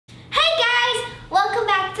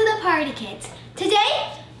Party Kids. Today,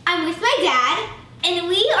 I'm with my dad, and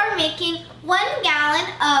we are making 1 gallon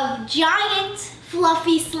of giant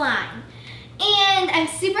fluffy slime. And I'm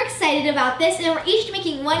super excited about this, and we're each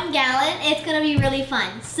making 1 gallon. It's gonna be really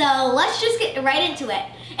fun. So let's just get right into it.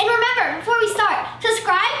 And remember, before we start,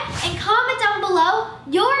 subscribe and comment down below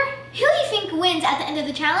who you think wins at the end of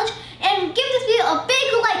the challenge, and give this video a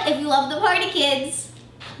big like if you love the Party Kids.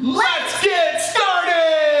 Let's get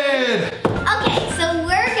started! Okay, so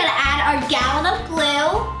we're gonna add our gallon of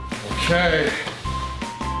glue. Okay,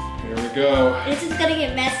 here we go. This is gonna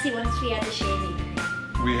get messy once we add the shaving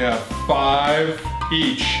cream. We have 5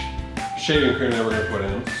 each shaving cream that we're gonna put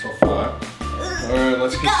in, so flat. All right,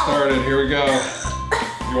 let's get started. Here we go.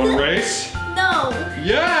 You want to race? No.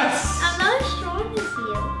 Yes! I'm not as strong as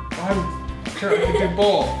you. I can do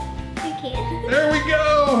both. You can't. There we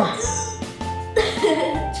go!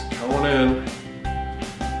 It's going in.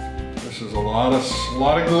 This is a lot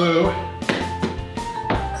of glue.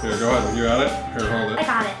 Here, go ahead. You got it? Here, hold it. I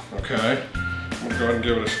got it. Okay. I'm gonna go ahead and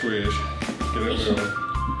give it a squeeze. Get it moving.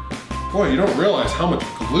 Boy, you don't realize how much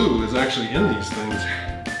glue is actually in these things.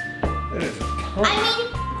 It is a ton. I mean,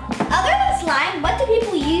 other than slime, what do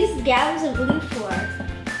people use gallons of glue for?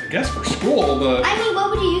 I guess for school, but I mean, what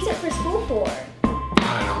would you use it for school for?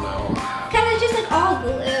 I don't know. Because it's just like all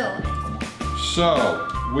glue. So,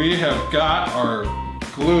 we have got our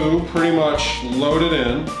glue pretty much loaded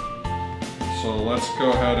in. So let's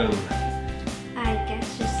go ahead and I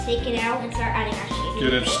guess just take it out and start adding our shaving cream.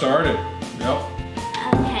 get it started. Yep.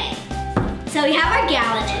 Okay. So we have our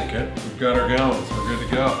gallon in. Take it. We've got our gallons. We're good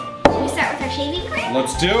to go. So we start with our shaving cream.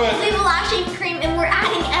 Let's do it. We have a lot of shaving cream, and we're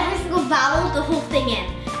adding every single bottle, the whole thing in.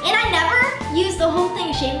 And I never used the whole thing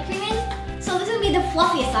of shaving cream in, so this would be the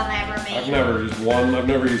fluffiest slime I ever made. I've never used one. I've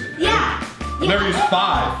never used Yeah. I've never used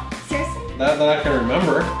 5. Seriously? That I can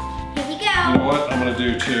remember. Here we You go. know what? I'm gonna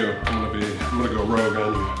do 2. I'm gonna go rogue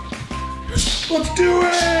on you. Let's do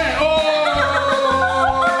it! Oh!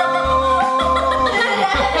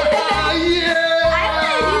 Yeah! I want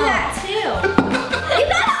to do that too. You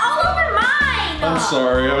got it all over mine. I'm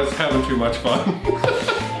sorry, I was having too much fun.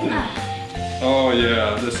 Oh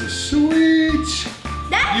yeah, this is sweet.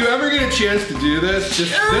 You ever get a chance to do this?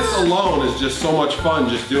 Just this alone is just so much fun,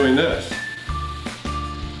 just doing this.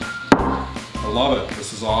 I love it.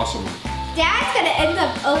 This is awesome. Dad's gonna end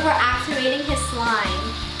up over-activating his slime.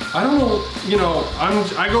 I don't know, you know,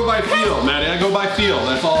 I go by feel, Maddie. I go by feel.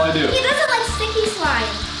 That's all I do. He doesn't like sticky slime.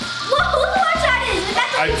 Look how much that is.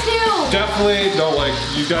 That's I only 2. definitely don't like.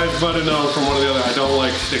 You guys might have known from one or the other. I don't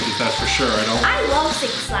like sticky. That's for sure. I don't. I love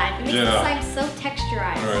sticky slime. It makes the slime so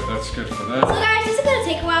texturized. All right, that's good for that. So guys, this is gonna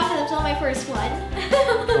take a while because it's only my first one.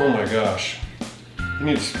 Oh my gosh. You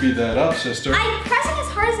need to speed that up, sister. I'm pressing as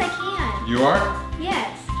hard as I can. You are?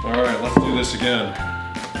 Yes. All right, let's do this again.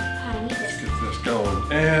 I need Let's this. get this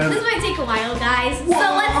going. And This might take a while, guys. Whoa.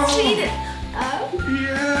 So let's speed it up.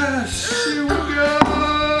 yes, here we go,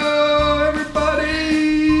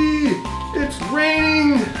 everybody. It's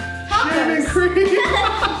raining shaving cream.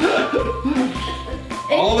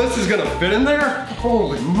 All this is gonna fit in there?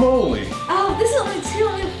 Holy moly. Oh, this is only 2,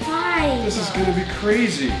 only 5. This is gonna be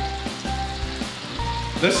crazy.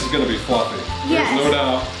 This is gonna be fluffy. Yes. There's no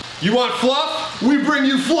doubt. You want fluff? We bring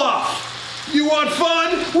you fluff. You want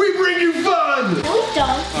fun? We bring you fun. No,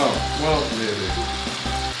 don't. Oh, well, maybe.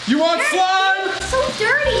 You want slime? You're so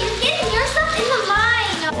dirty. You're getting yourself in the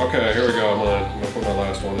mine. Okay, here we go. I'm gonna put my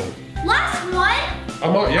last one in. Last one?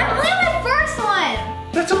 I'm on, I'm yeah. only on my first one.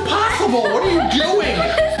 That's impossible. What are you doing?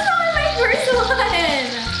 This is only my first one.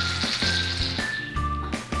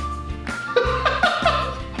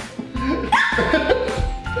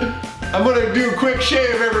 I'm gonna do a quick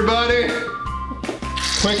shave, everybody.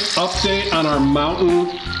 Quick update on our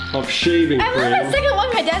mountain of shaving cream. I'm on the second one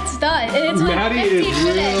my dad's done, and it's only Maddie 15 is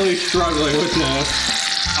minutes. really struggling with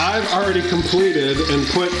this. I've already completed and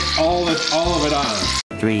put all of it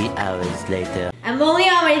on. 3 hours later. I'm only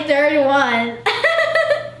on my 3rd one. 5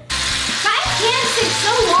 cans take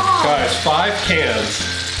so long. Guys, 5 cans.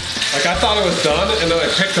 Like I thought it was done, and then I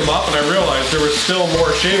picked them up and I realized there was still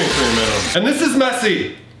more shaving cream in them. And this is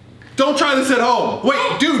messy. Don't try this at home. Wait,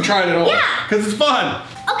 do try it at home. Yeah. Because it's fun.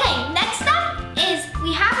 Okay, next up is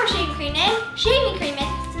we have our shaving cream in.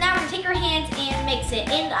 So now we're gonna take our hands and mix it.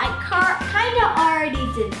 And I kinda already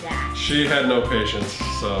did that. She had no patience,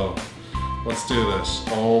 so let's do this.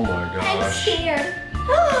 Oh my I'm gosh. scared.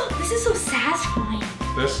 This is so satisfying.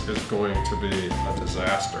 This is going to be a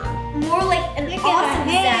disaster. More like an awesome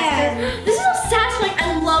disaster. This is so satisfying.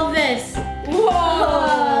 I love this.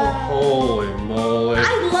 Whoa. Holy moly.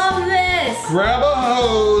 I love this. Grab a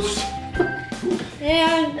hose. Yeah.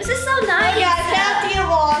 man. This is so nice. Oh, yeah, it's have to get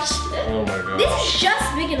washed. Oh my gosh. This is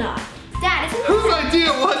just big enough. Dad, isn't Whose idea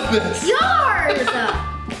was this? yours?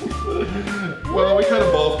 Well, we kind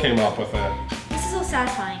of both came up with it. This is so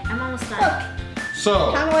satisfying. I'm almost done. Look,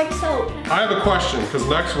 So, kind of like soap. I have a question, because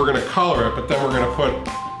next we're gonna color it, but then we're gonna put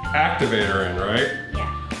activator in, right?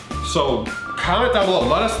 Yeah. So, comment down below.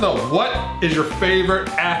 Let us know, what is your favorite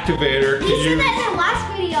activator to You said use? that in the last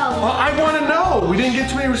video. Well, I wanna know. We didn't get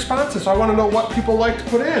too many responses, so I wanna know what people like to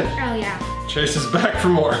put in. Oh, yeah. Chase is back for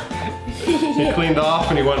more. He cleaned off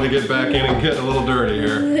and he wanted to get back in and get a little dirty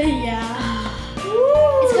here. Yeah.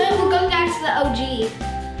 We're going back to the OG.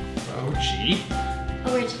 OG?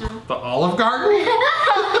 Original. The Olive Garden? No,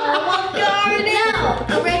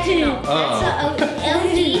 original. Oh. That's the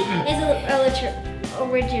OG is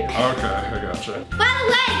original. Okay, I gotcha. By the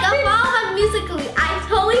way, go follow my Musical.ly. I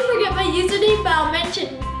totally forget my username, but I'll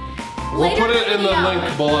mention We'll later put it in the video. link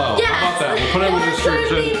below. Yes. How about that? We'll put it in the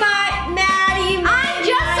description. Maddie. I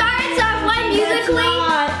just started to have my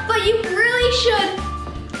Musical.ly, but you really should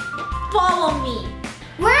follow me.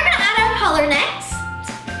 We're gonna add our color next,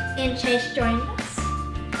 and Chase joined us.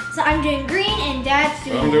 So I'm doing green, and Dad's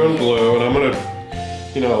doing I'm doing blue, and I'm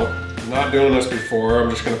gonna, you know, not doing this before. I'm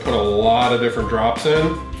just gonna put a lot of different drops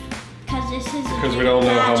in because we don't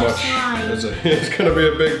know how much. It's gonna be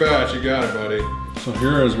a big batch. You got it, buddy. So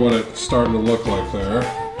here is what it's starting to look like there.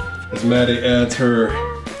 As Maddie adds her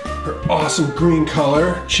awesome green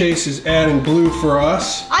color, Chase is adding blue for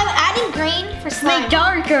us. I'm adding green for slime. Make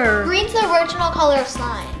darker. Green's the original color of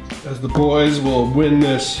slime. As the boys will win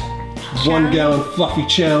this 1 gallon fluffy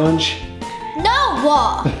challenge. No!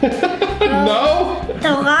 No?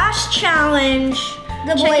 The last challenge.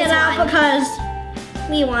 The Check boys it out won. because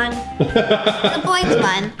we won. The boys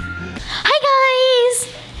won. Hi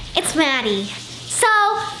guys! It's Maddie. So,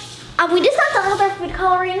 we just got done with our food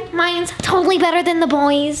coloring. Mine's totally better than the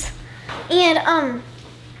boys. And, I'm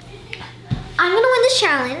gonna win this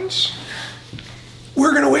challenge.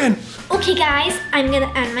 We're gonna win. Okay guys, I'm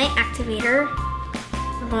gonna add my activator.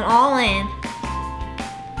 I'm going all in.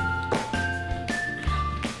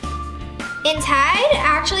 Inside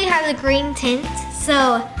actually has a green tint,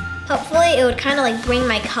 so hopefully it would kind of like bring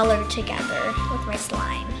my color together with my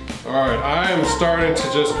slime. All right, I am starting to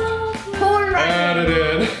just add it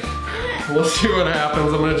in. We'll see what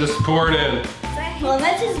happens. I'm gonna just pour it in. Well,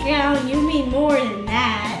 that's just ground. You mean more than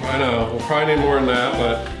that. I know, we'll probably need more than that,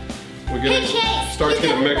 but we get Hey, it, Chase, start to you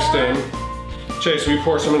get it got mixed more. in. Chase, will you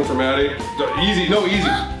pour some in for Maddie? Easy, no, easy.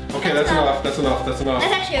 Okay, that's enough, that's enough, that's enough.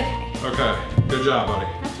 That's actually okay. Okay, good job, buddy.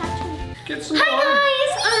 Get some Hi water.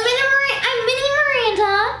 guys, I'm Minnie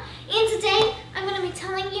Miranda, and today I'm gonna be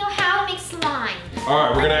telling you how to make slime. All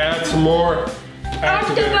right, we're gonna add some more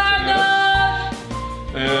activator.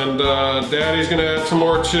 And Daddy's gonna add some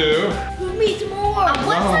more too. Who needs more? What's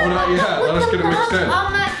we're not yet. Let us get it mixed in.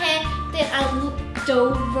 On my head, then I looked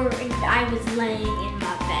over and I was laying in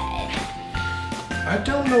my bed. I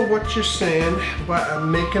don't know what you're saying, but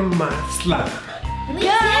I'm making my slime. Me too.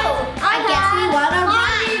 I guess we want to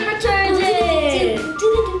laundry detergent.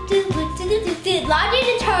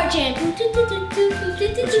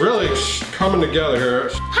 It's really coming together here.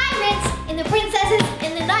 Pirates and the princesses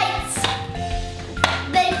and the knights,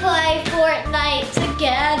 they play Fortnite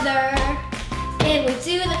together. And we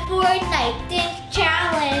do the Fortnite dance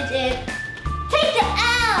challenge and take the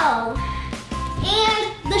L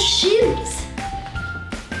and the shoes.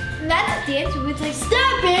 And that's a dance where it's like,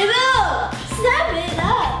 step it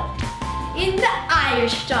up in the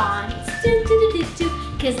Irish songs.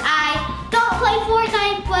 Cause I don't play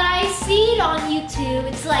Fortnite, but I see it on YouTube.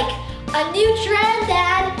 It's like a new trend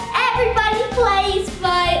that everybody plays,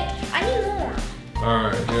 but I need more. All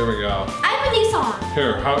right, here we go. I have a new song.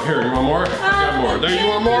 Here, you want more? I got more. There, you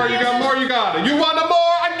want more? You got more? You got it. You want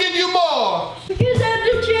more? I give you more. Because I'm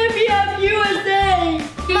the champion of USA.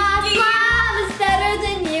 My slime is better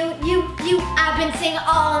than you. I've been singing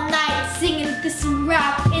all night, singing this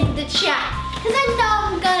rap in the chat. Cause I know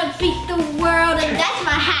I'm gonna beat the world, and that's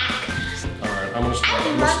my hack. All right, I'm gonna start. I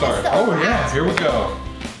I'm love gonna start. this so Oh yeah, fast. here we go.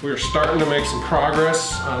 We are starting to make some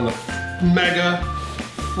progress on the mega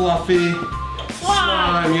fluffy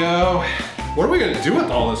slime, yo. What are we gonna do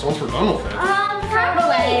with all this once we're done with it?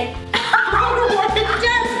 Probably.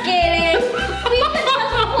 Just kidding. We can just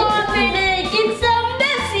pop it in. It's so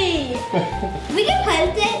messy. We can play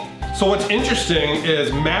with it. So what's interesting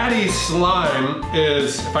is Maddie's slime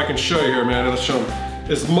is, if I can show you here, Maddie, let's show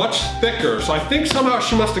them, is much thicker. So I think somehow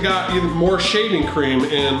she must have got even more shaving cream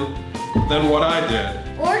in than what I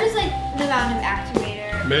did. Or just like the amount of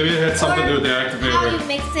activator. Maybe it had something to do with the How activator. you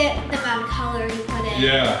mix it, the amount of color you put in.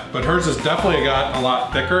 Yeah, but hers has definitely got a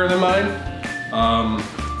lot thicker than mine.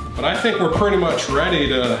 But I think we're pretty much ready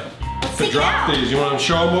to drop these. You want to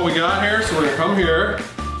show them what we got here? So we're gonna come here.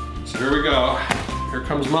 So here we go. Here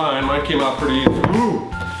comes mine. Mine came out pretty easy. Ooh.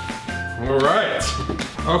 All right.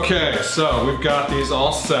 Okay, so we've got these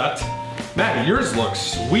all set. Matt, yours looks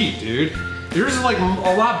sweet, dude. Yours is like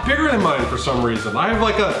a lot bigger than mine for some reason. I have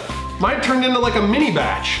like mine turned into like a mini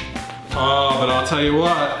batch. Oh, but I'll tell you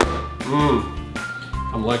what.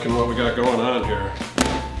 I'm liking what we got going on here.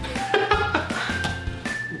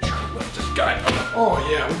 Guy. Oh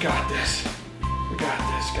yeah, we got this. We got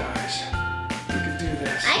this, guys. We could do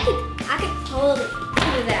this. I could totally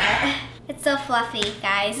do that. It's so fluffy,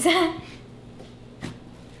 guys.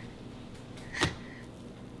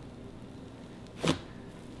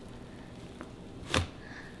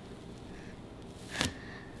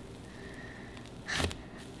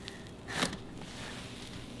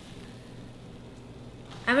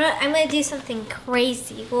 I'm gonna do something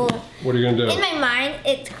crazy. Well, what are you gonna do? In my mind,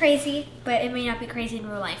 it's crazy, but it may not be crazy in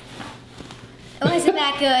real life. It wasn't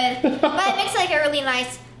that good, but it makes like a really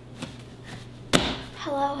nice.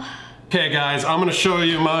 Hello. Okay, guys, I'm gonna show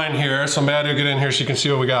you mine here. So Maddie will get in here so you can see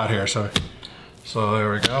what we got here. So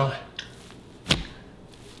there we go.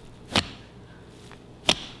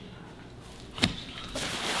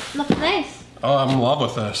 Looks nice. Oh, I'm in love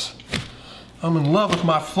with this. I'm in love with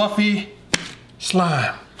my fluffy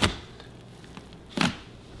slime.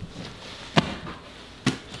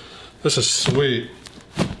 This is sweet.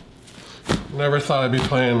 Never thought I'd be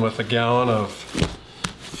playing with a gallon of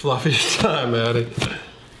fluffy slime, Maddie.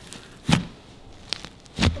 Look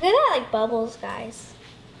at that, like bubbles, guys.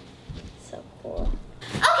 So cool.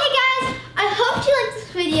 Okay, guys, I hope you liked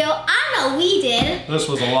this video. I know we did. This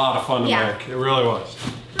was a lot of fun to make. It really was.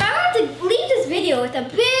 Remember to leave this video with a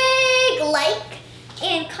big like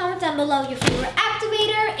and comment down below your favorite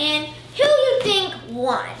activator and who you think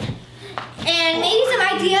won. And maybe some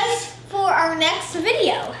ideas for our next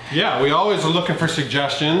video. Yeah, we always are looking for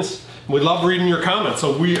suggestions. We love reading your comments,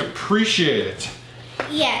 so we appreciate it.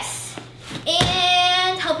 Yes.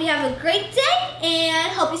 And hope you have a great day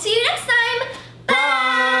and hope to see you next time.